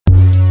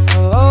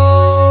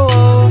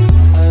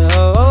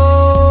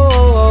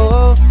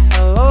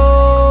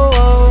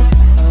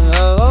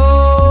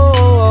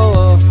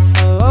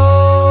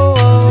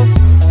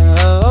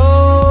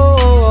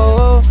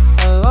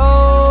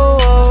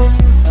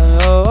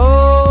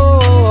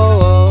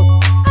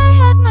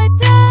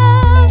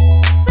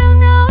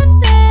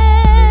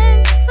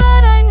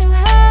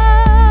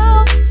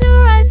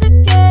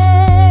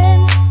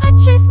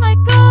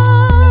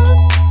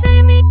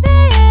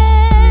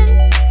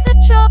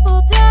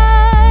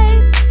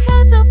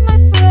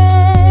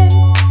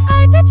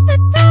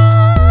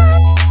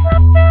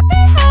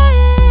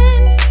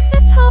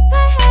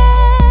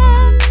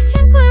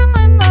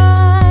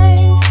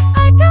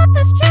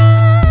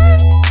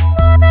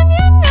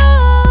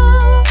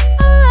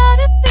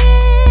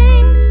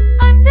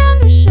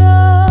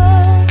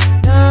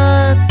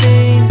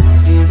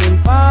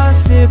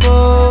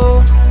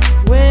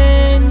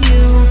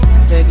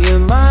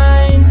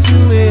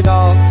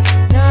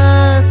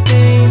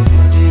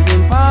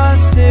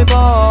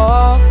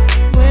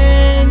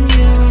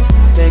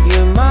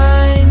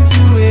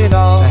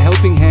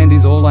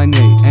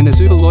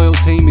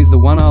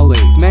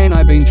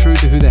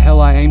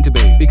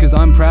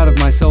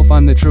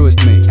I'm the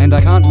truest me, and I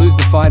can't lose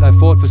the fight I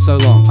fought for so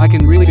long. I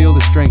can really feel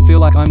the strength, feel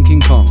like I'm King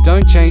Kong.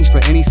 Don't change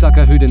for any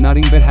sucker who do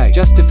nothing but hate.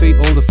 Just defeat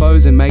all the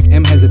foes and make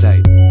them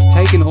hesitate.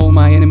 Taking all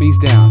my enemies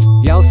down.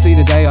 Y'all see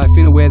the day I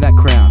finna wear that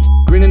crown.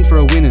 Grinning for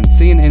a winnin',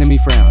 see an enemy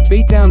frown.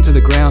 Beat down to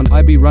the ground,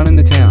 I be running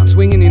the town.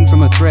 Swinging in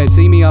from a thread,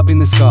 see me up in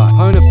the sky.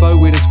 Hone a foe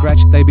with a scratch,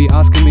 they be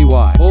asking me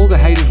why. All the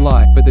haters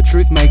lie, but the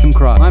truth make them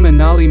cry. I'm a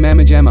gnarly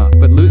mamma jammer,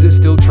 but losers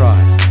still try.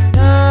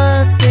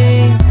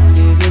 Nothing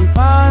is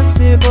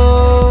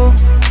impossible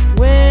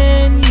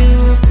when you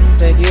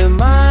set your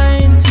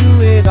mind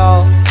to it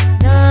all.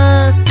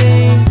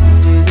 Nothing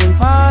is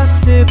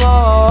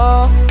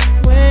impossible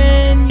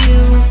when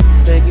you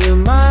set your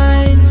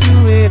mind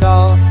to it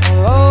all.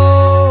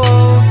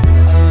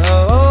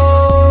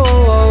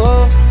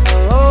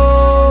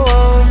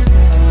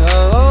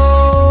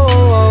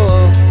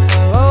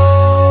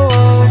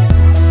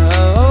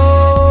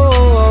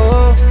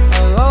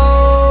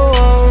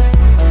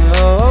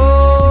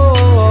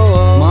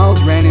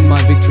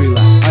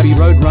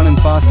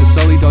 Faster,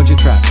 solely dodge a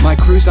trap. My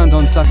crew's hunt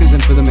on suckers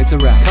and for them it's a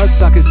rap. Cause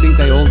suckers think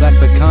they all that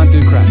but can't do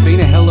crap.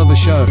 Been a hell of a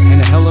show and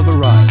a hell of a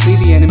ride. See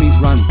the enemies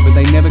run but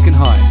they never can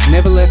hide.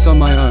 Never left on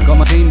my own, got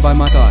my team by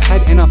my side.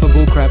 Had enough of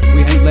bull crap, we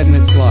ain't letting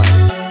it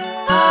slide.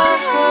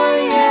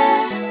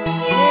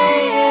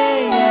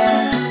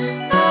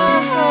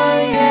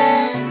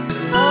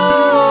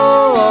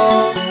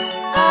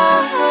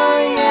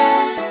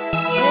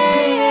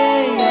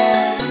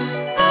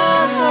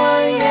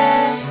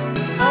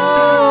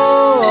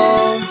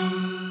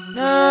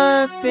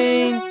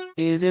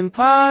 Is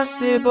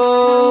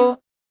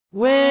impossible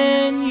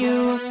when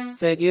you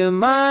set your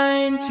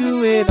mind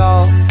to it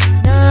all.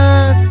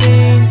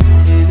 Nothing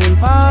is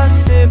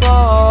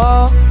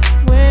impossible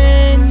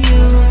when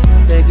you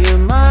set your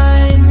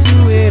mind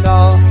to it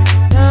all.